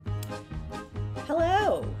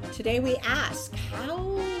Today we ask how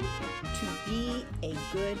to be a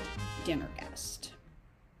good dinner guest.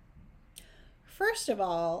 First of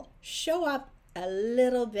all, show up a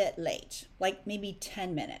little bit late, like maybe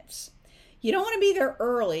 10 minutes. You don't want to be there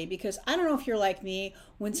early because I don't know if you're like me.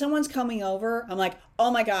 When someone's coming over, I'm like, oh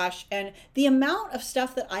my gosh. And the amount of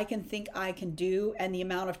stuff that I can think I can do and the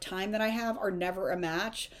amount of time that I have are never a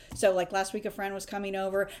match. So like last week, a friend was coming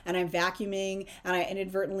over and I'm vacuuming and I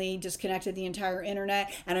inadvertently disconnected the entire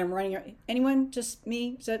internet and I'm running. Anyone? Just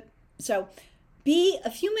me? So be a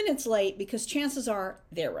few minutes late because chances are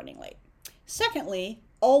they're running late. Secondly,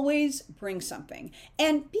 always bring something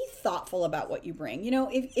and be thoughtful about what you bring. You know,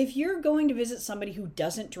 if you're going to visit somebody who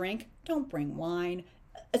doesn't drink, don't bring wine.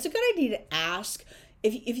 It's a good idea to ask.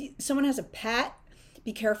 If someone has a pet,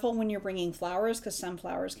 be careful when you're bringing flowers because some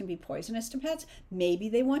flowers can be poisonous to pets. Maybe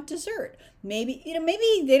they want dessert. Maybe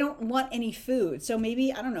they don't want any food. So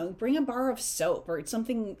maybe, I don't know, bring a bar of soap or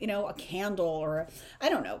something, a candle or I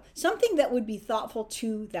don't know, something that would be thoughtful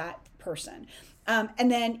to that person.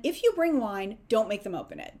 And then if you bring wine, don't make them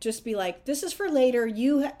open it. Just be like, this is for later.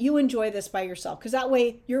 You enjoy this by yourself because that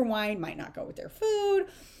way your wine might not go with their food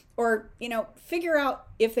or, figure out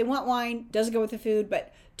if they want wine, does it go with the food,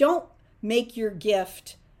 but don't make your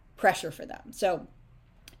gift pressure for them. So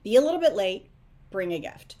be a little bit late, bring a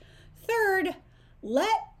gift. Third,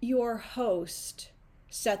 let your host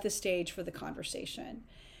set the stage for the conversation.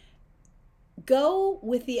 Go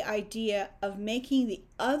with the idea of making the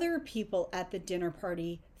other people at the dinner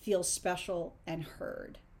party feel special and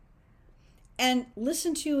heard. And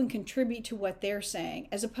listen to and contribute to what they're saying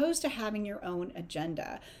as opposed to having your own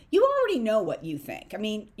agenda. You already know what you think. I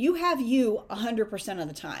mean, you have you 100% of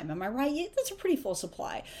the time. Am I right? That's a pretty full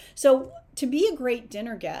supply. So to be a great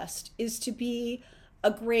dinner guest is to be a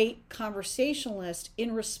great conversationalist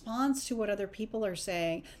in response to what other people are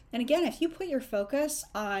saying. And again, if you put your focus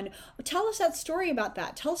on, tell us that story about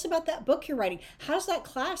that. Tell us about that book you're writing. How's that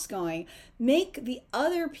class going? Make the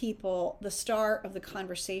other people the star of the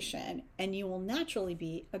conversation, and you will naturally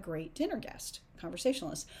be a great dinner guest,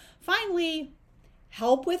 conversationalist. Finally,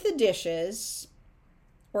 help with the dishes,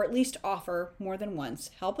 or at least offer more than once.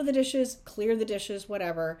 Help with the dishes, clear the dishes,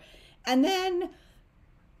 whatever. And then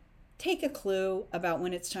take a clue about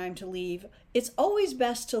when it's time to leave. It's always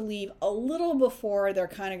best to leave a little before they're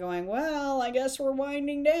kind of going, well, I guess we're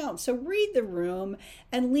winding down. So read the room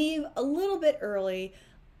and leave a little bit early.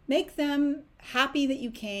 Make them happy that you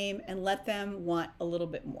came and let them want a little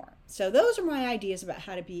bit more. So those are my ideas about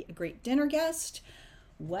how to be a great dinner guest.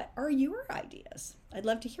 What are your ideas? I'd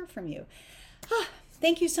love to hear from you.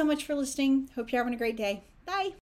 Thank you so much for listening. Hope you're having a great day. Bye.